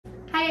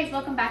guys,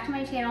 welcome back to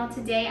my channel.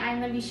 Today I'm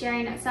going to be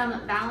sharing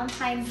some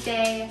Valentine's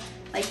Day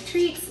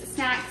treats,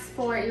 snacks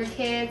for your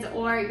kids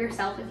or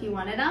yourself if you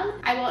wanted them.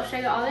 I will show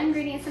you all the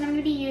ingredients that I'm going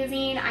to be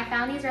using. I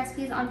found these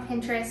recipes on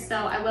Pinterest, so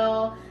I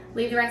will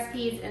leave the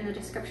recipes in the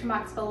description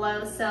box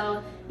below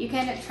so you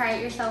can try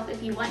it yourself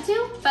if you want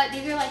to. But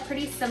these are like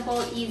pretty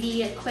simple,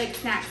 easy, quick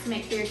snacks to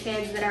make for your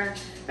kids that are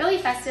really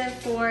festive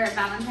for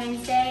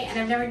Valentine's Day, and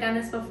I've never done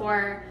this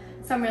before.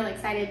 So I'm really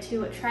excited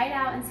to try it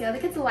out and see how the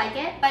kids will like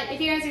it. But if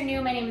you guys are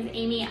new, my name is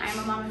Amy. I'm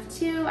a mom of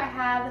two. I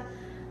have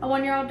a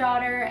 1-year-old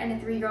daughter and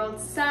a 3-year-old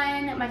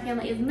son. My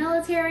family is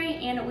military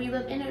and we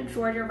live in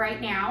Georgia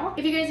right now.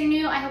 If you guys are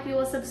new, I hope you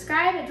will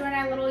subscribe and join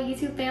our little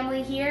YouTube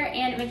family here,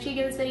 and make sure you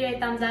give this video a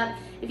thumbs up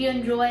if you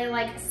enjoy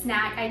like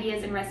snack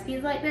ideas and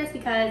recipes like this,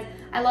 because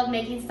I love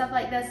making stuff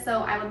like this, so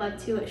I would love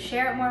to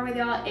share it more with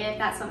y'all if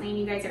that's something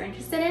you guys are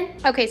interested in.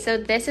 Okay, so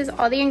this is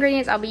all the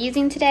ingredients I'll be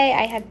using today.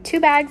 I have 2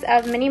 bags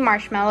of mini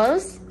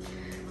marshmallows,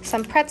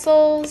 some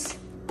pretzels,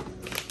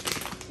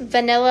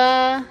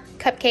 vanilla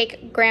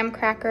cupcake graham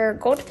cracker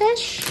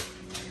goldfish,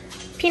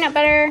 peanut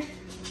butter,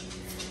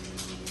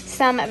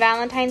 some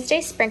Valentine's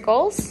Day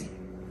sprinkles,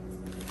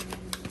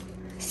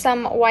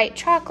 some white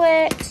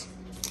chocolate,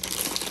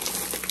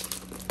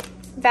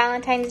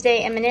 Valentine's Day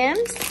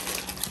M&Ms,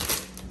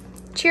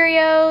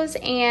 Cheerios,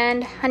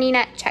 and Honey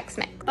Nut Chex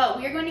Mix. But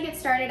we're going to get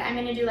started. I'm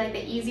going to do like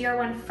the easier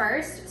one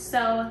first.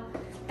 So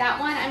that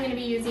one I'm going to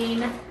be using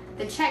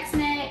the Chex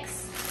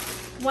Mix,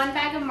 1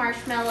 bag of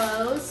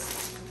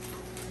marshmallows,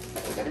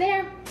 over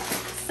there,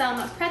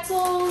 some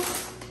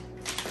pretzels,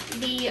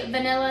 the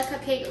vanilla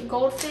cupcake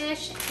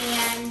goldfish,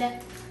 and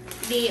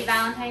the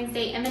Valentine's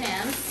Day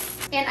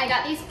M&Ms. And I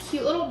got these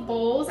cute little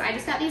bowls. I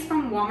just got these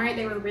from Walmart.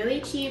 They were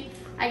really cheap.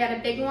 I got a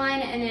big one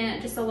and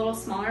then just a little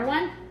smaller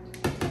one.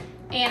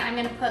 And I'm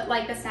gonna put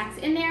like the snacks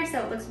in there so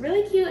it looks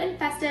really cute and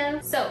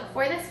festive. So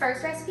for this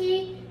first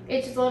recipe,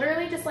 it's just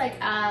literally just like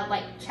a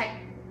Chex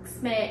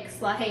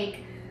Mix,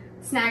 like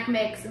snack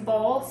mix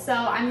bowl. So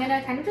I'm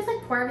gonna kind of just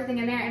like pour everything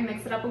in there and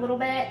mix it up a little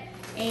bit.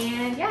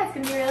 And yeah, it's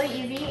gonna be really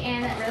easy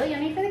and really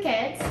yummy for the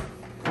kids.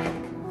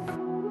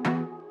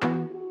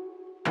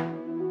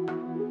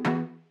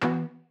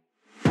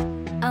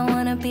 I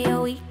wanna be a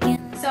weekend.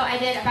 So I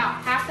did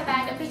about half the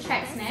bag of the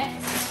Chex Mix.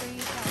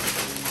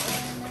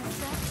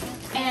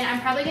 And I'm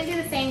probably gonna do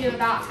the same, do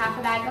about half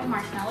a bag of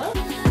marshmallows.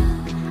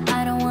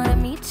 I don't wanna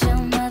meet your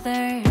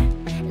mother.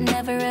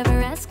 Never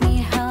ever ask me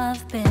how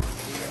I've been.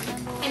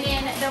 And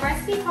then the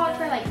recipe called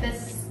for like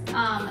this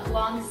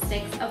long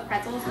sticks of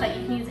pretzels, but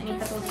you can use any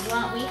pretzels you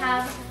want. We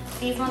have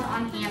these ones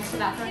on hand, so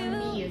that's what I'm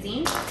gonna be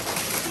using.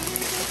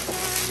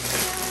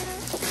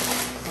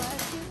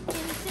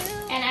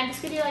 And I'm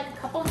just gonna do like a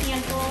couple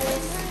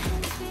handfuls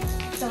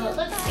so it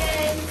looks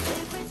good.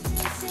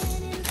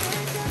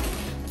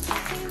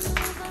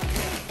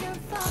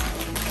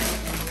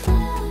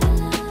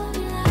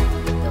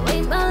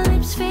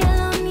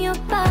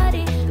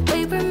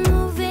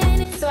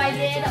 So I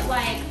did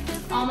like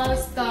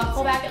almost the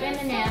whole bag of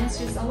M&Ms,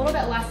 just a little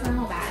bit less than the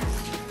whole bag.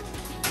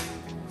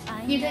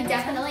 You could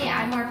definitely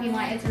add more if you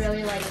want. It's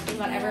really like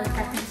whatever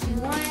preference you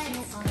want.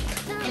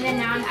 And then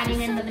now I'm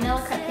adding in the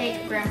vanilla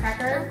cupcake graham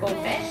cracker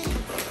goldfish.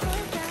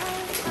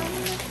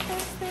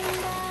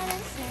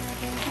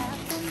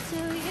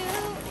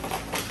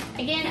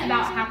 Again,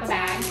 about half a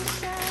bag.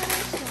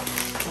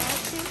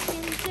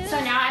 So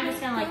now I'm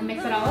just gonna like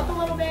mix it all up a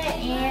little bit,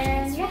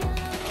 and yeah.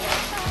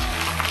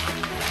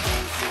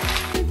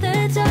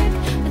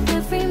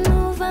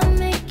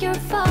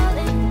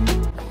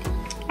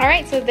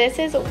 Alright, so this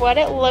is what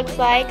it looks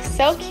like.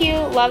 So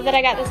cute. Love that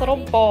I got this little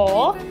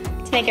bowl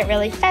to make it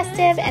really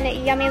festive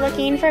and yummy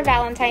looking for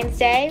Valentine's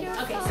Day.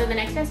 Okay, so the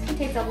next recipe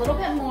takes a little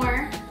bit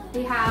more.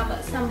 We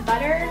have some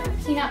butter,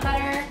 peanut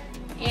butter,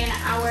 and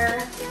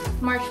our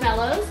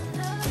marshmallows.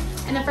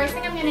 And the first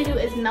thing I'm going to do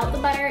is melt the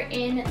butter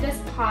in this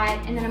pot,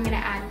 and then I'm going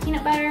to add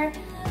peanut butter,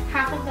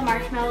 half of the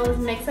marshmallows,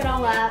 mix it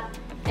all up,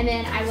 and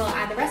then I will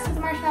add the rest of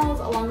the marshmallows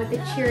along with the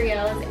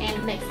Cheerios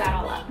and mix that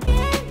all up.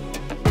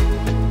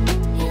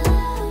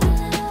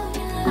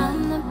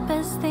 I'm the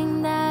best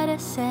thing that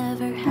has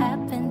ever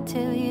happened to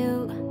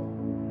you.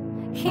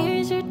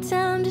 Here's your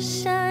time to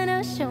shine.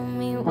 Now show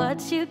me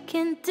what you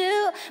can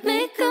do.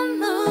 Make a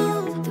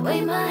move. The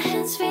way my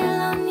hands feel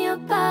on your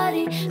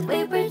body, the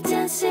way we're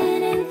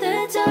dancing in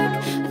the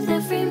dark. With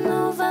every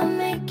move I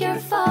make, you're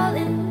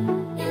falling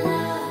in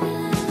love.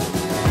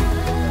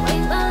 The way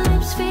my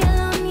lips feel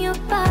on your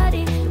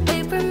body, the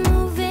way we're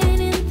moving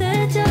in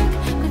the dark.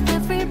 With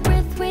every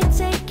breath we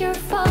take, you're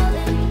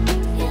falling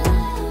in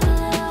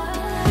love.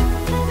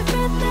 Every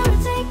breath that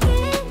we're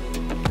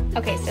taking.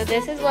 Okay, so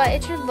this is what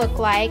it should look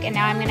like, and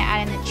now I'm going to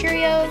add in the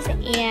Cheerios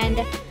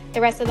and the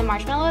rest of the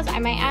marshmallows. I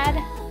might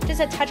add just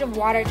a touch of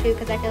water too,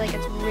 because I feel like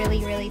it's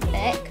really, really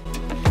thick.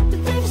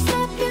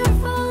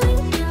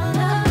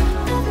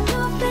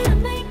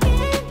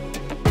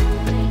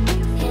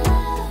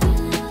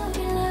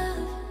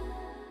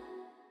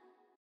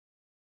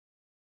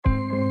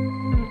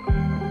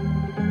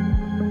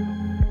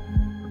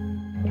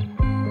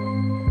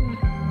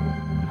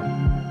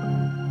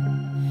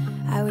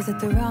 was at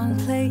the wrong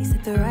place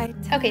at the right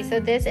time. Okay, so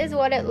this is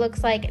what it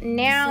looks like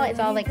now. It's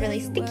all like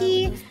really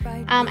sticky.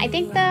 I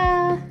think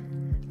the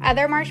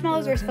other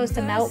marshmallows were supposed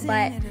to melt,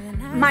 but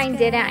mine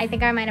didn't. I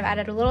think I might have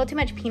added a little too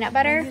much peanut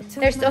butter.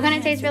 They're still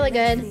gonna taste really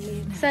good.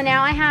 So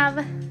now I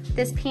have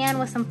this pan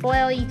with some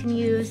foil. You can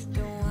use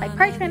like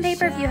parchment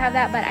paper if you have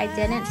that, but I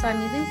didn't, so I'm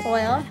using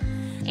foil.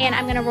 And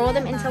I'm gonna roll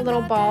them into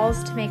little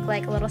balls to make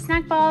like little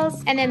snack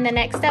balls. And then the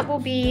next step will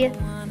be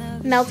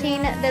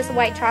melting this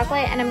white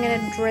chocolate, and I'm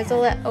gonna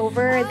drizzle it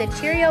over the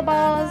Cheerio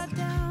balls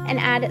and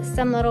add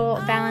some little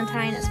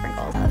Valentine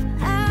sprinkles.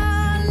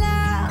 Out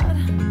loud,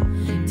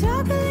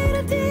 talk a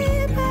little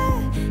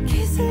deeper,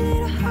 kiss a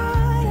little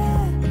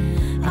harder.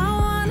 I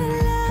wanna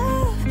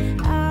love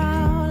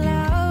out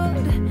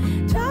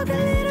loud, talk a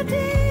little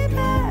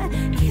deeper,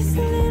 kiss a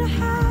little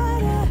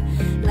harder,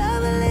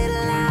 love a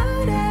little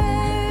louder,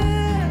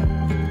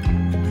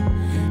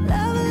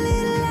 love a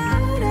little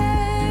louder.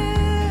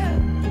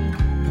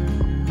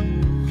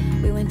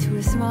 We went to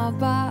a small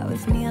bar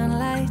with neon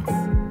lights,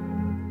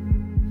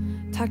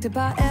 talked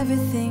about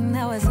everything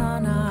that was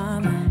on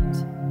our mind.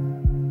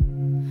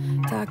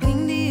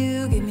 Talking to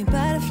you gave me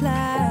butterflies.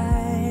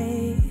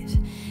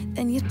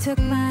 Then you took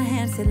my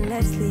hand, said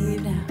let's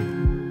leave now.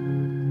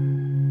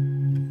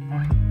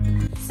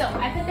 So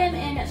I put them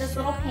in this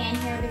little pan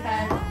here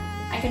because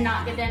I could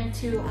not get them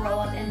to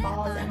roll up in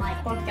balls and like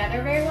hold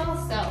together very well.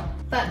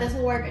 But this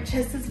will work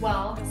just as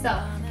well.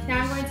 So now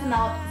I'm going to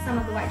melt some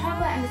of the white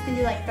chocolate. I'm just gonna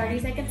do like 30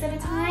 seconds at a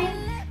time.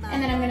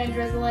 And then I'm gonna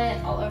drizzle it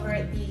all over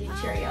the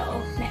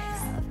Cheerio mix.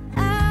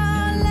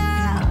 Out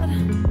loud,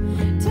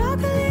 talk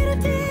a little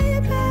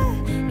deeper,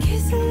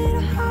 kiss a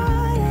little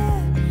harder.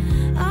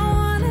 I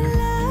wanna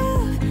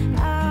love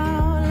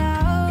out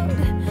loud,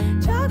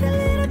 talk a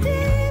little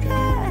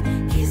deeper,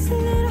 kiss a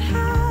little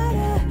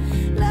harder,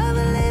 love a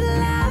little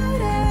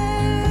louder,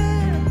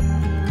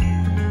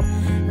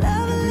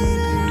 love a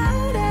little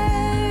louder,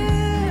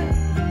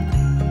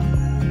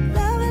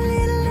 love a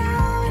little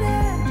louder,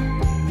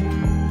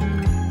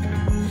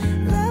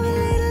 love a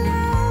little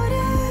louder.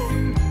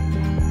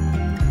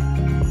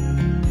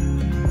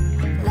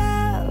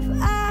 Love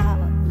out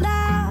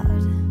loud.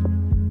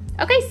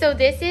 Okay, so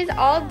this is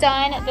all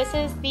done. This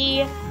is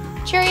the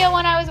Cheerio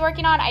one I was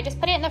working on. I just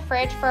put it in the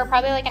fridge for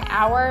probably like an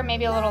hour,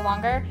 maybe a little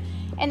longer.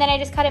 And then I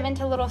just cut them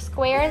into little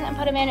squares and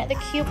put them in the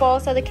cute bowl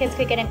so the kids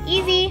could get them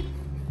easy.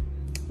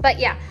 But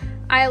yeah,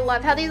 I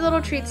love how these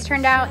little treats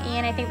turned out,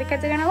 and I think the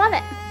kids are gonna love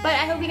it. But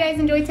I hope you guys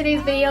enjoyed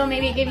today's video.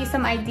 Maybe it gave you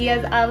some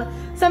ideas of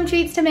some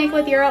treats to make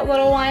with your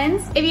little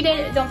ones. If you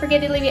did, don't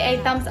forget to leave it a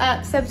thumbs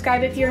up,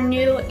 subscribe if you're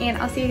new, and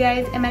I'll see you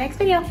guys in my next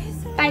video.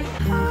 Bye.